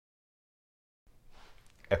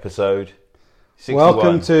episode 61.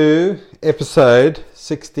 Welcome to episode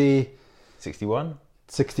 61?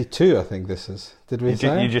 62, I think this is. Did we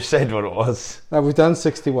say? You just said what it was. No, we've done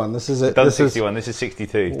 61. This is it. We've done 61. This is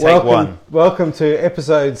 62. Take welcome, one. Welcome to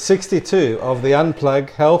episode 62 of the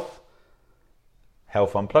Unplugged Health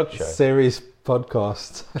Unplugged show. Series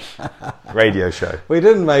podcast. Radio show. We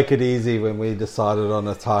didn't make it easy when we decided on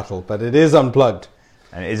a title, but it is unplugged.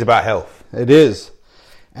 And it is about health. It is.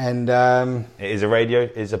 And it is a radio,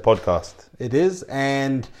 it is a podcast. It is,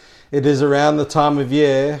 and it is around the time of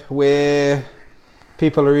year where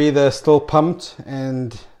people are either still pumped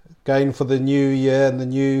and going for the new year and the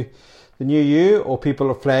new you, or people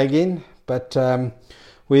are flagging. But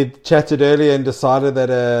we chatted earlier and decided that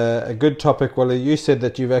a good topic. Well, you said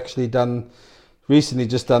that you've actually recently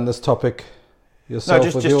just done this topic yourself.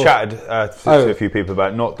 No, just chatted to a few people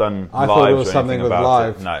about it, not done I lives thought it was or something anything with about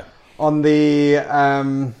live. it. No. On the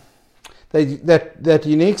that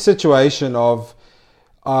unique situation of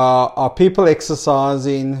are people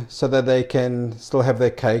exercising so that they can still have their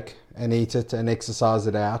cake and eat it and exercise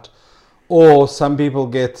it out, or some people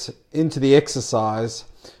get into the exercise.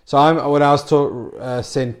 So when I was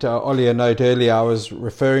sent Ollie a note earlier, I was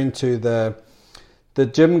referring to the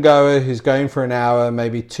gym goer who's going for an hour,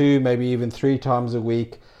 maybe 2, maybe even 3 times a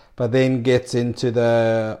week, but then gets into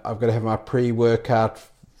I've got to have my pre-workout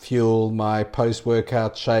fuel, my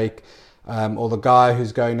post-workout shake, or the guy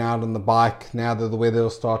who's going out on the bike now that the weather will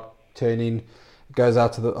start turning, goes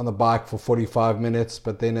out on the bike for 45 minutes,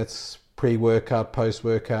 but then it's pre-workout,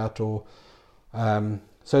 post-workout, or so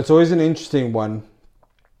it's always an interesting one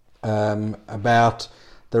about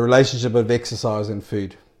the relationship of exercise and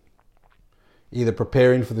food, either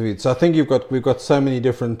preparing for the food. So I think we've got so many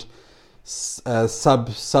different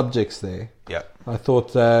subjects there. Yeah, I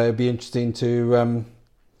thought it'd be interesting to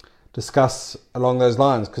discuss along those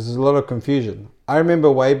lines, because there's a lot of confusion. I remember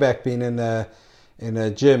way back being in a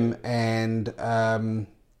gym, and the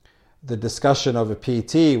discussion of a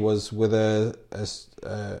PT was with a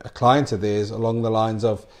client of theirs along the lines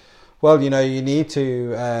of, well, you need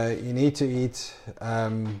to eat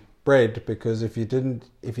bread, because if you didn't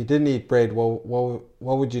eat bread, well,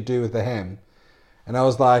 what would you do with the ham? And I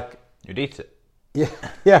was like, you'd eat it.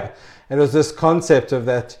 Yeah. And it was this concept of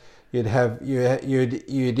that you'd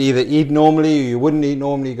either eat normally or you wouldn't eat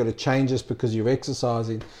normally. You've got to change this because you're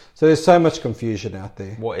exercising. So there's so much confusion out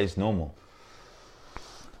there. What is normal?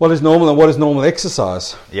 What is normal, and what is normal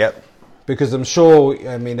exercise? Yep. Because I'm sure,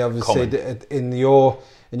 obviously, in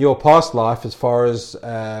your past life, as far as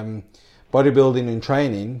bodybuilding and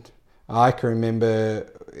training, I can remember,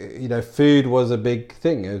 food was a big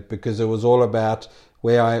thing because it was all about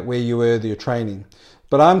where you were, your training.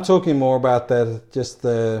 But I'm talking more about just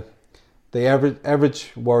the average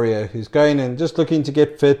warrior who's going and just looking to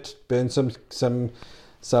get fit, burn some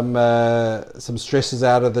stresses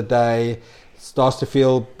out of the day, starts to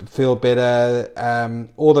feel better,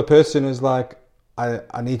 or the person who's like,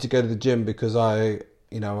 I need to go to the gym because I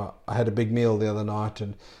had a big meal the other night.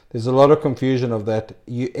 And there's a lot of confusion of that,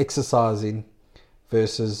 you exercising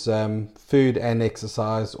versus food and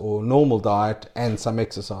exercise, or normal diet and some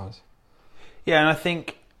exercise. Yeah, and I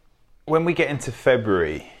think when we get into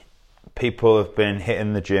February, people have been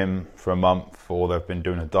hitting the gym for a month, or they've been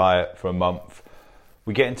doing a diet for a month.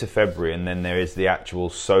 We get into February, and then there is the actual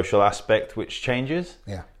social aspect which changes.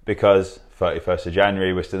 Yeah. Because 31st of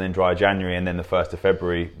January, we're still in dry January, and then the 1st of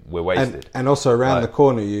February, we're wasted. And also around the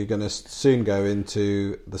corner, you're going to soon go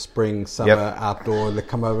into the spring, summer, outdoor, they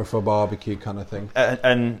come over for a barbecue kind of thing.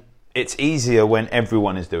 And it's easier when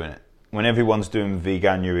everyone is doing it. When everyone's doing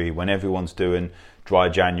veganuary, when everyone's doing dry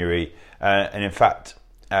January. And in fact,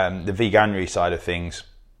 the veganuary side of things,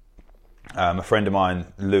 a friend of mine,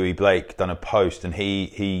 Louis Blake, done a post, and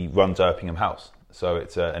he runs Erpingham House. So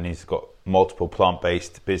it's and he's got multiple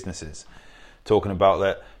plant-based businesses, talking about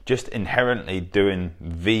that just inherently doing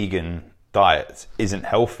vegan diets isn't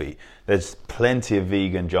healthy. There's plenty of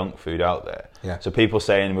vegan junk food out there. Yeah. So people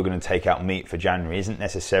saying we're going to take out meat for January isn't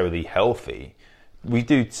necessarily healthy. We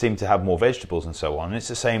do seem to have more vegetables and so on. And it's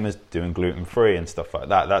the same as doing gluten-free and stuff like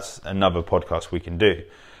that. That's another podcast we can do.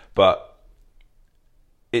 But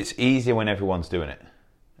it's easier when everyone's doing it.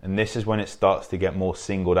 And this is when it starts to get more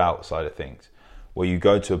singled out side of things, where you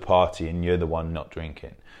go to a party and you're the one not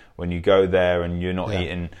drinking. When you go there and you're not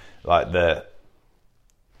eating like the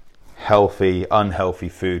healthy, unhealthy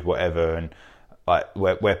food, whatever, and like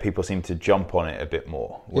where people seem to jump on it a bit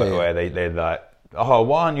more, where they're like, oh,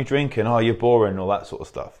 why aren't you drinking? Oh, you're boring, all that sort of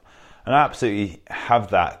stuff. And I absolutely have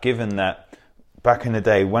that, given that back in the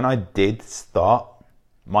day when I did start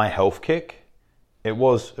my health kick, it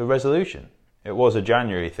was a resolution. It was a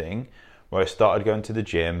January thing where I started going to the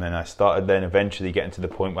gym, and I started then eventually getting to the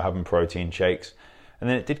point where having protein shakes, and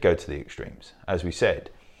then it did go to the extremes, as we said.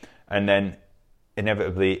 And then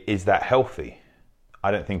inevitably, is that healthy?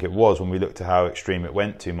 I don't think it was when we looked at how extreme it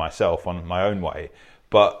went to myself on my own way.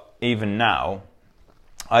 But even now,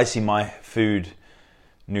 I see my food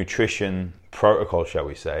nutrition protocol, shall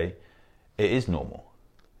we say, it is normal.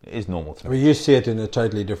 It is normal to me. Well, you see it in a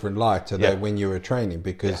totally different light to Yeah. when you were training,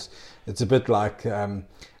 because it's a bit like a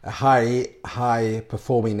high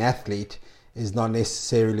performing athlete is not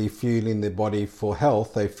necessarily fueling their body for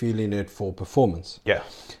health; they're fueling it for performance. Yeah.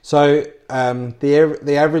 So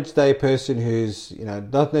the average day person who's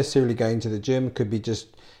not necessarily going to the gym, could be just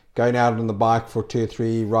going out on the bike for 2 or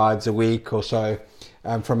 3 rides a week or so.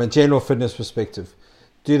 From a general fitness perspective,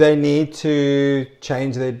 do they need to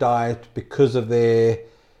change their diet because of their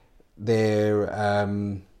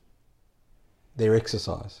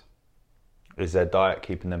exercise? Is their diet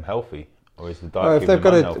keeping them healthy, or is the diet Well, if keeping they've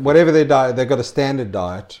them got unhealthy? whatever their diet, they've got a standard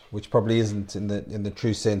diet, which probably isn't in the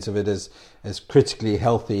true sense of it as critically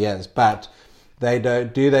healthy as. But they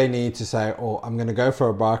don't. Do they need to say, "Oh, I'm going to go for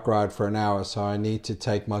a bike ride for an hour, so I need to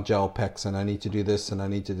take my gel packs, and I need to do this, and I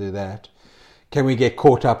need to do that"? Can we get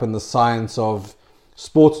caught up in the science of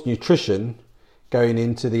sports nutrition going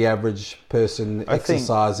into the average person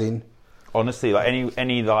exercising? Honestly, like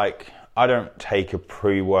any like, I don't take a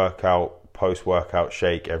pre-workout, post-workout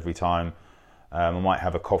shake every time. I might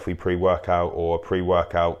have a coffee pre-workout or a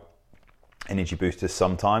pre-workout energy booster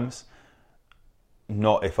sometimes.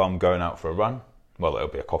 Not if I'm going out for a run. Well, it'll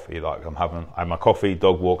be a coffee. Like I have my coffee,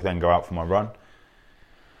 dog walk, then go out for my run.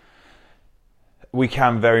 We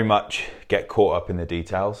can very much get caught up in the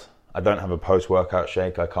details. I don't have a post-workout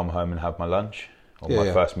shake. I come home and have my lunch or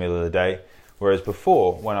my first meal of the day. Whereas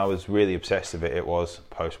before, when I was really obsessed with it, it was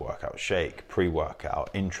post-workout shake,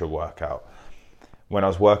 pre-workout, intra-workout. When I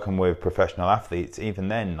was working with professional athletes, even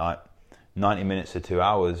then, like 90 minutes to 2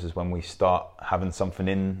 hours is when we start having something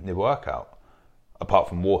in the workout, apart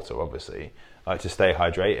from water, obviously, like to stay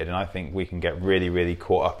hydrated. And I think we can get really, really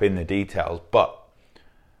caught up in the details. But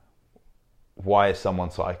why is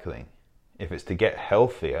someone cycling? If it's to get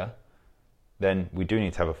healthier, then we do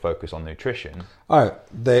need to have a focus on nutrition. Oh,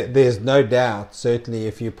 there's no doubt. Certainly,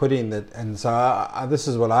 if you put in that, and so this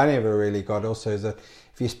is what I never really got. Also, is that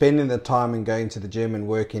if you're spending the time and going to the gym and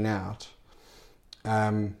working out,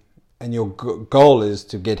 and your goal is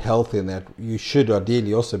to get healthy, in that you should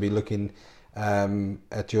ideally also be looking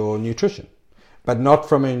at your nutrition, but not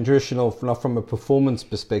from a performance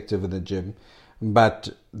perspective in the gym, but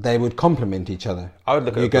they would complement each other. I would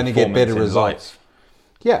look at you're going to get better results. Life.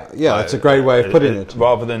 Yeah, it's a great way of putting it.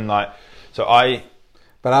 Rather than like, so I.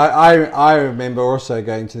 But I remember also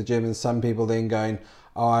going to the gym and some people then going,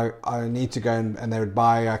 oh, I need to go and they would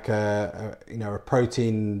buy like a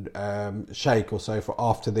protein shake or so for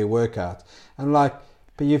after their workout. And like,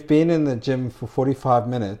 but you've been in the gym for 45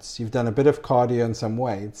 minutes, you've done a bit of cardio and some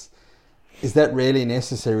weights. Is that really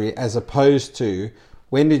necessary? As opposed to,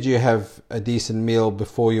 when did you have a decent meal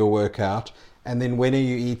before your workout? And then when are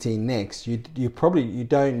you eating next? You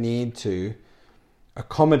don't need to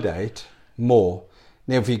accommodate more.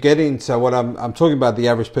 Now, if you get into what I'm talking about the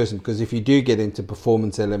average person, because if you do get into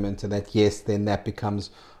performance element and that, yes, then that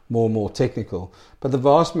becomes more and more technical. But the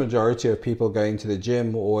vast majority of people going to the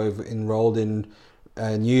gym or have enrolled in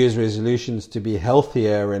New Year's resolutions to be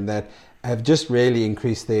healthier and that have just really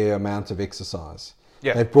increased their amount of exercise.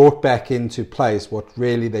 Yeah. They've brought back into place what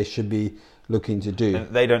really they should be looking to do. And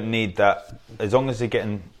they don't need that, as long as they're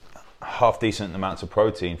getting half decent amounts of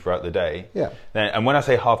protein throughout the day. Yeah. And when I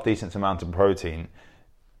say half decent amount of protein,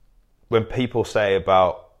 when people say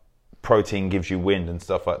about protein gives you wind and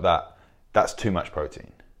stuff like that, that's too much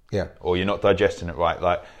protein. Yeah. Or you're not digesting it right.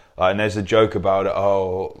 Like, and there's a joke about it.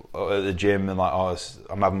 Oh, at the gym and like, oh,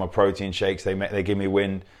 I'm having my protein shakes. They give me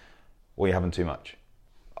wind. Well, you're having too much.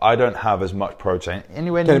 I don't have as much protein.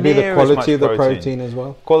 Anywhere Can it be near the as much quality of the protein as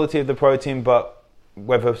well? Quality of the protein, but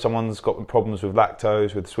whether someone's got problems with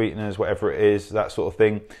lactose, with sweeteners, whatever it is, that sort of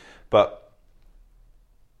thing. But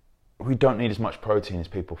we don't need as much protein as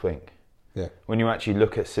people think. Yeah. When you actually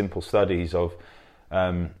look at simple studies of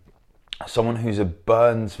someone who's a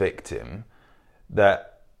burns victim,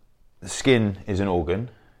 that the skin is an organ,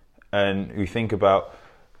 and you think about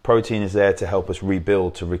protein is there to help us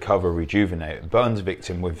rebuild, to recover, rejuvenate. A burns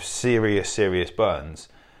victim with serious burns,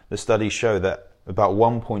 the studies show that about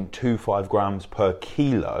 1.25 grams per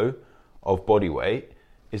kilo of body weight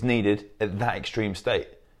is needed at that extreme state.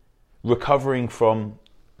 Recovering from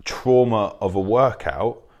trauma of a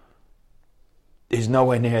workout is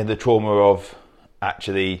nowhere near the trauma of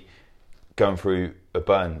actually going through a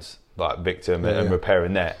burns like victim and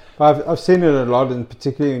repairing that. I've seen it a lot, and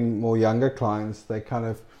particularly in more younger clients, they kind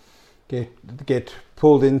of get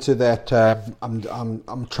pulled into that.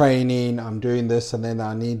 I'm training, I'm doing this, and then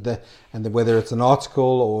I need whether it's an article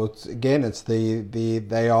or it's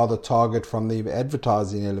they are the target from the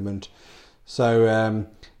advertising element. So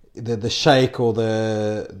the shake or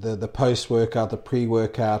the post workout, the pre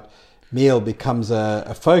workout meal becomes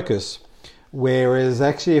a focus. Whereas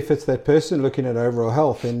actually, if it's that person looking at overall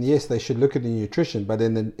health, then yes, they should look at the nutrition, but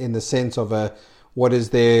in the sense of what is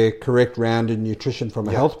their correct rounded nutrition from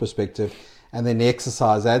a health perspective, and then the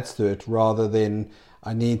exercise adds to it, rather than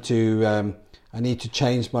I need to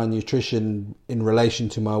change my nutrition in relation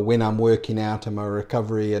to my when I'm working out and my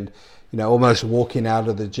recovery, and almost walking out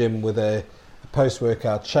of the gym with a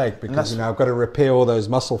post-workout shake because I've got to repair all those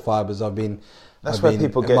muscle fibers. That's where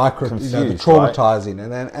people get confused, traumatizing,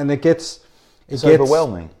 right? and it gets. It's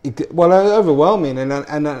overwhelming. Overwhelming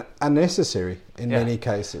and unnecessary in many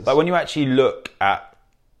cases. But when you actually look at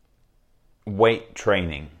weight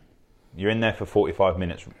training, you're in there for 45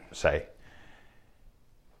 minutes, say.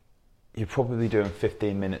 You're probably doing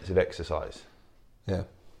 15 minutes of exercise. Yeah.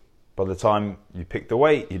 By the time you pick the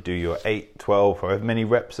weight, you do your 8, 12, however many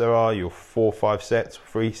reps there are, your 4, 5 sets,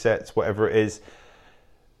 3 sets, whatever it is.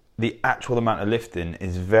 The actual amount of lifting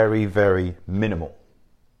is very, very minimal.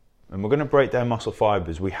 And we're going to break down muscle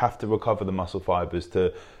fibers. We have to recover the muscle fibers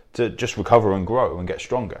to just recover and grow and get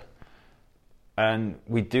stronger. And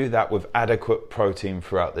we do that with adequate protein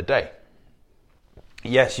throughout the day.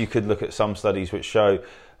 Yes, you could look at some studies which show,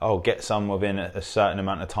 get some within a certain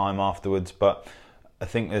amount of time afterwards, but I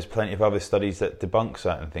think there's plenty of other studies that debunk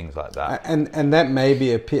certain things like that. And that may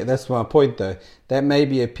be that's my point though. That may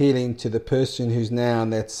be appealing to the person who's now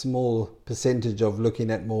in that small percentage of looking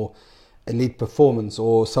at more elite performance,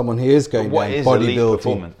 or someone who is going down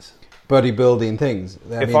bodybuilding things.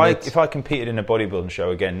 If I competed in a bodybuilding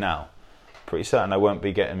show again now, pretty certain I won't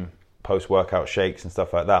be getting post-workout shakes and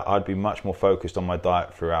stuff like that. I'd be much more focused on my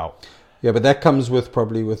diet throughout. Yeah, but that comes with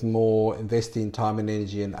more investing time and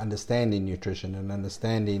energy and understanding nutrition and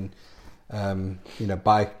understanding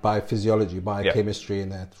biophysiology, biochemistry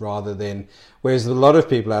and that, rather than, whereas a lot of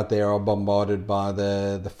people out there are bombarded by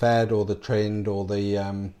the fad or the trend or the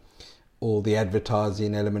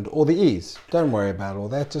advertising element or the ease. Don't worry about all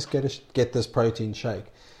that. Just get this protein shake.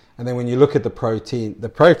 And then when you look at the protein,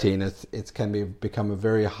 it can become a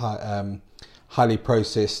very highly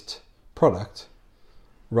processed product,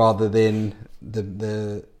 rather than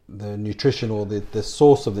the nutrition or the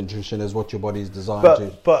source of the nutrition is what your body is designed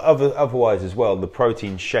to. But otherwise as well, the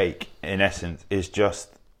protein shake in essence is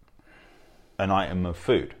just an item of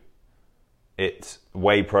food. It's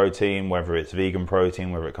whey protein, whether it's vegan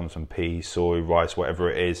protein, whether it comes from pea, soy, rice,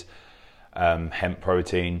 whatever it is, hemp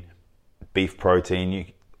protein, beef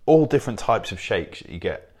protein, all different types of shakes that you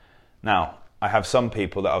get. Now, I have some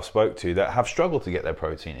people that I've spoke to that have struggled to get their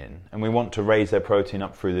protein in, and we want to raise their protein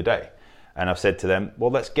up through the day. And I've said to them,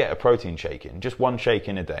 well, let's get a protein shake in, just one shake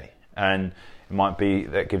in a day. And it might be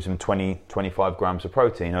that gives them 20, 25 grams of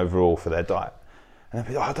protein overall for their diet. And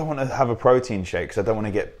they'll be, I don't want to have a protein shake because I don't want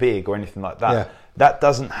to get big or anything like that. Yeah. That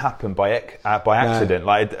doesn't happen by accident.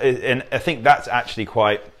 No. And I think that's actually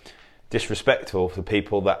quite disrespectful for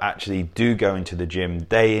people that actually do go into the gym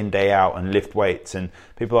day in, day out and lift weights. And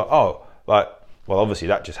people are well, obviously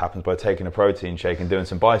that just happens by taking a protein shake and doing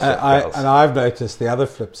some bicep curls. And I've noticed the other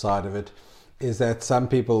flip side of it is that some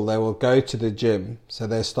people, they will go to the gym, so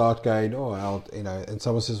they start going, and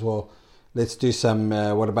someone says, well, let's do some,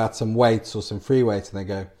 what about some weights or some free weights? And they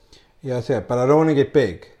go, yeah, but I don't want to get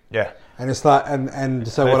big. Yeah. And it's like, and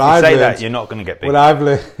so what I've learned, that, you're not going to get big.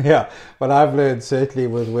 What I've learned certainly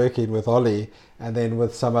with working with Ollie, and then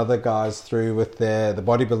with some other guys through with the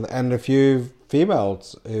bodybuilding, and a few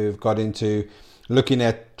females who've got into looking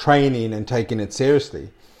at training and taking it seriously,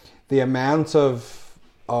 the amount of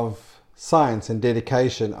science and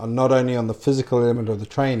dedication are not only on the physical element of the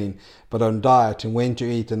training, but on diet and when to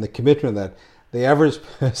eat and the commitment of that. The average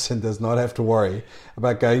person does not have to worry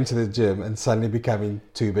about going to the gym and suddenly becoming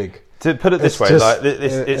too big. To put it this way,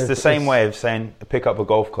 it's the same way of saying pick up a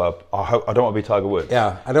golf club. I don't want to be Tiger Woods.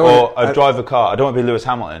 Yeah, drive a car. I don't want to be Lewis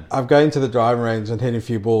Hamilton. I'm going to the driving range and hitting a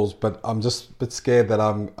few balls, but I'm just a bit scared that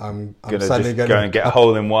I'm suddenly going to go and get a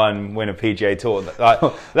hole in one, win a PGA Tour.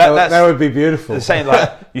 That would be beautiful. The same,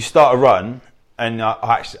 you start a run, and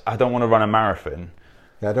I don't want to run a marathon.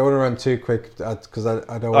 Yeah, I don't want to run too quick because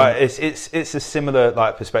I don't want. It's a similar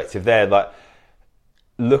perspective there.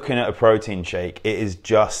 Looking at a protein shake, it is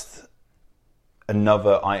just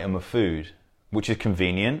another item of food, which is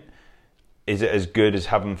convenient. Is it as good as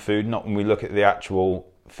having food? Not when we look at the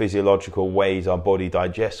actual physiological ways our body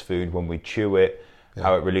digests food when we chew it,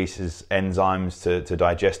 how it releases enzymes to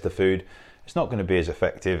digest the food. It's not going to be as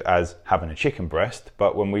effective as having a chicken breast,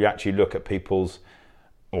 but when we actually look at people's,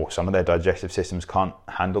 or some of their digestive systems can't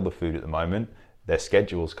handle the food at the moment, their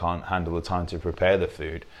schedules can't handle the time to prepare the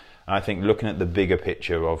food. And I think looking at the bigger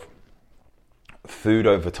picture of food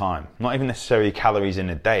over time, not even necessarily calories in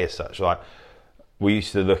a day as such, like we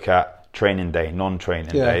used to look at training day,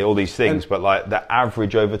 non-training day, all these things, but like the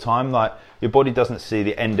average over time, like your body doesn't see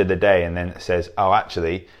the end of the day and then it says, oh,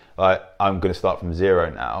 actually, like I'm going to start from zero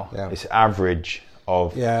now. It's average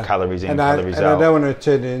of calories in, calories out. And I don't want to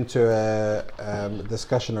turn it into a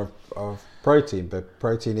discussion of protein, but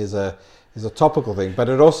protein is a topical thing, but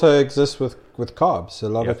it also exists with carbs. A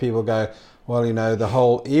lot of people go, well, you know, the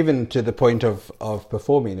whole, even to the point of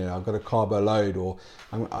performing, you know, I've got a carbo load, or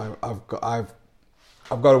I've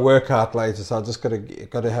got to work out later, so I just got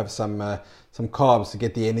to have some carbs to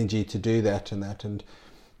get the energy to do that and that. And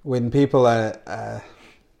when people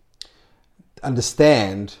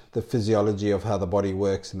understand the physiology of how the body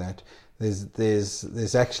works and that,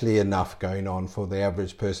 there's actually enough going on for the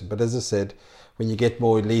average person. But as I said, when you get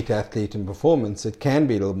more elite athlete and performance, it can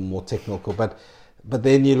be a little more technical. But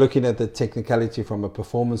then you're looking at the technicality from a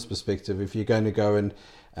performance perspective. If you're going to go and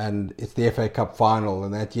it's the FA Cup final,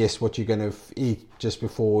 and that, yes, what you're going to eat just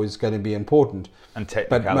before is going to be important. And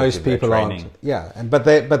technicality, but most people aren't. Yeah, but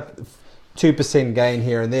 2% gain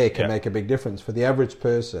here and there can make a big difference for the average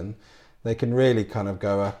person. They can really kind of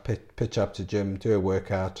go up, pitch up to gym, do a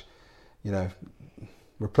workout, you know,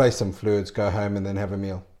 replace some fluids, go home, and then have a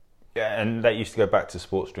meal. Yeah, and that used to go back to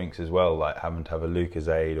sports drinks as well, like having to have a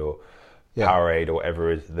Lucozade or Powerade or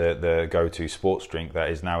whatever is the go-to sports drink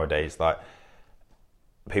that is nowadays. Like,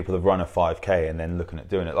 people have run a 5K and then looking at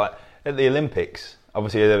doing it. Like at the Olympics,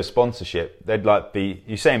 obviously there was sponsorship. They'd like be,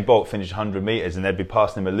 Usain Bolt finished 100 meters and they'd be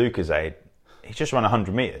passing him a Lucozade. He's just run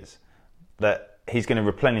 100 meters. That he's going to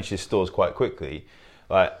replenish his stores quite quickly.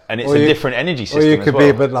 Like, and it's a different energy system. Or you could be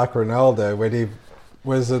a bit like Ronaldo when he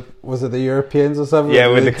was it the Europeans or something? Yeah,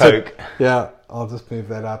 with the Coke. Yeah, I'll just move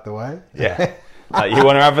that out the way. Yeah, like, you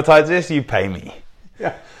want to advertise this? You pay me.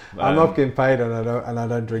 Yeah, I'm not getting paid, and I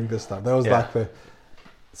don't drink this stuff. That was like the.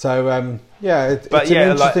 So it's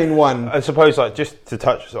an interesting one. I suppose, like, just to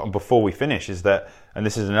touch on before we finish, is that, and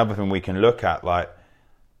this is another thing we can look at, like,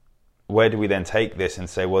 where do we then take this and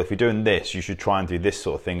say, well, if you're doing this, you should try and do this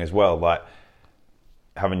sort of thing as well, like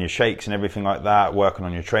having your shakes and everything like that, working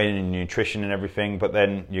on your training and nutrition and everything, but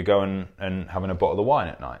then you're going and having a bottle of wine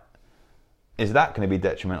at night. Is that going to be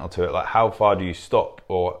detrimental to it? Like, how far do you stop,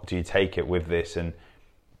 or do you take it with this? And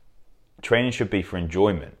training should be for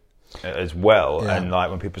enjoyment as well. And like,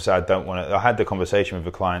 when people say, I had the conversation with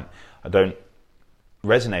a client, I don't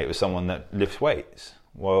resonate with someone that lifts weights.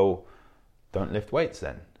 Well, don't lift weights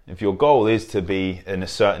then. If your goal is to be in a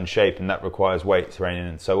certain shape and that requires weight training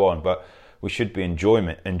and so on, but we should be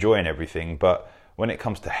enjoying everything. But when it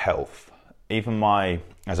comes to health, even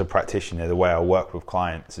as a practitioner, the way I work with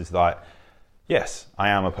clients is like, yes, I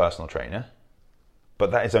am a personal trainer,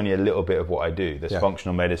 but that is only a little bit of what I do. There's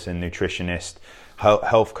functional medicine, nutritionist,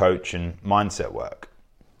 health coach, and mindset work.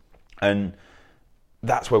 And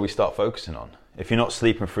that's where we start focusing on. If you're not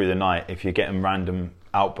sleeping through the night, if you're getting random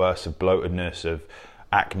outbursts of bloatedness, of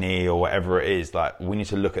acne or whatever it is, like, we need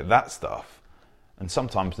to look at that stuff. And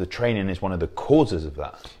sometimes the training is one of the causes of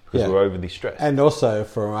that, because we're overly stressed. And also,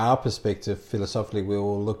 from our perspective, philosophically, we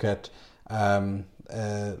will look at the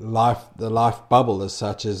life bubble as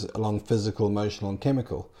such, as along physical, emotional, and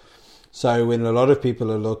chemical. So when a lot of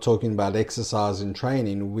people are talking about exercise and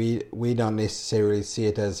training, we don't necessarily see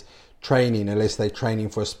it as training unless they're training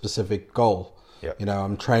for a specific goal. Yep. You know,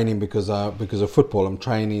 I'm training because of football. I'm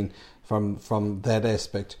training from that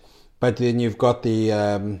aspect. But then you've got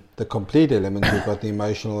the complete element. You've got the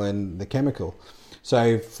emotional and the chemical.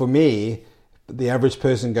 So for me, the average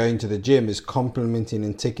person going to the gym is complementing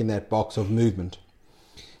and ticking that box of movement.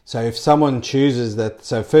 So if someone chooses that,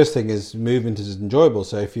 so first thing is movement is enjoyable.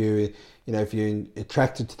 So if you're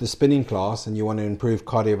attracted to the spinning class and you want to improve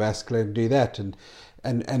cardiovascular, do that and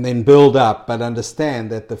then build up, but understand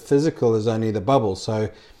that the physical is only the bubble. So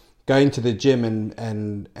going to the gym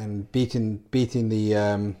and beating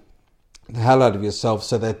the hell out of yourself,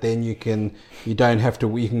 so that then you can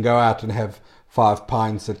go out and have 5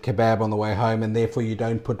 pints at kebab on the way home, and therefore you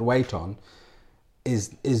don't put weight on,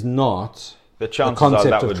 is not the chances are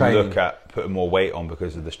that would look at putting more weight on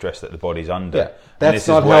because of the stress that the body's under. Yeah, that's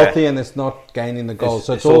not healthy, and it's not gaining the goal.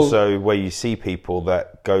 So it's also where you see people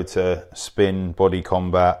that go to spin, body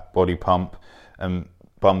combat, body pump, and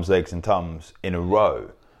bums, legs and tums in a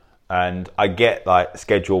row, And I get like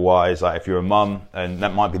schedule wise, like if you're a mum and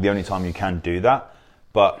that might be the only time you can do that,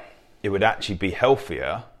 but it would actually be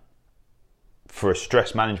healthier for a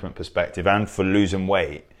stress management perspective and for losing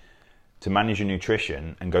weight to manage your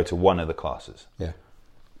nutrition and go to one of the classes. Yeah.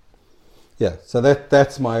 So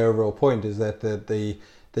that's my overall point, is that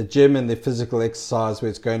the gym and the physical exercise where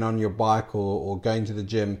it's going on your bike or going to the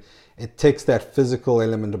gym, it takes that physical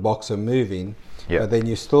element of box and moving, but then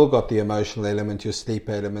you still got the emotional element, your sleep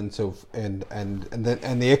element and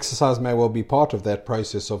the exercise may well be part of that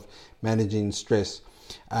process of managing stress,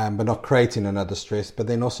 but not creating another stress. But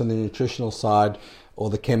then also the nutritional side or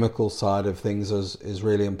the chemical side of things is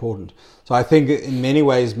really important. So I think in many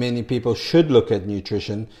ways, many people should look at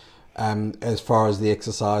nutrition as far as the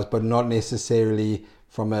exercise, but not necessarily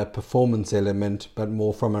from a performance element, but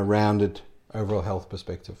more from a rounded overall health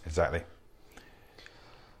perspective. Exactly.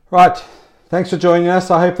 Right. Thanks for joining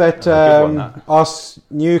us. I hope that asks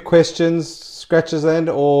new questions, scratches and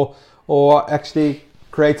or actually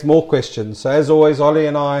creates more questions. So as always, Ollie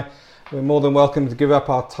and I, we're more than welcome to give up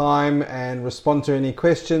our time and respond to any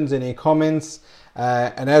questions, any comments.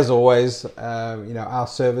 And as always, our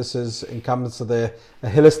services encompass a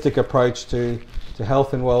holistic approach to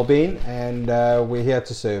health and well-being, and we're here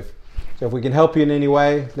to serve. So if we can help you in any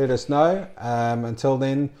way, let us know. Until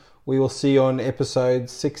then, we will see you on episode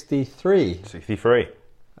 63. 63.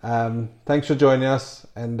 Thanks for joining us,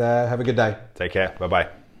 and have a good day. Take care.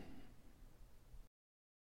 Bye-bye.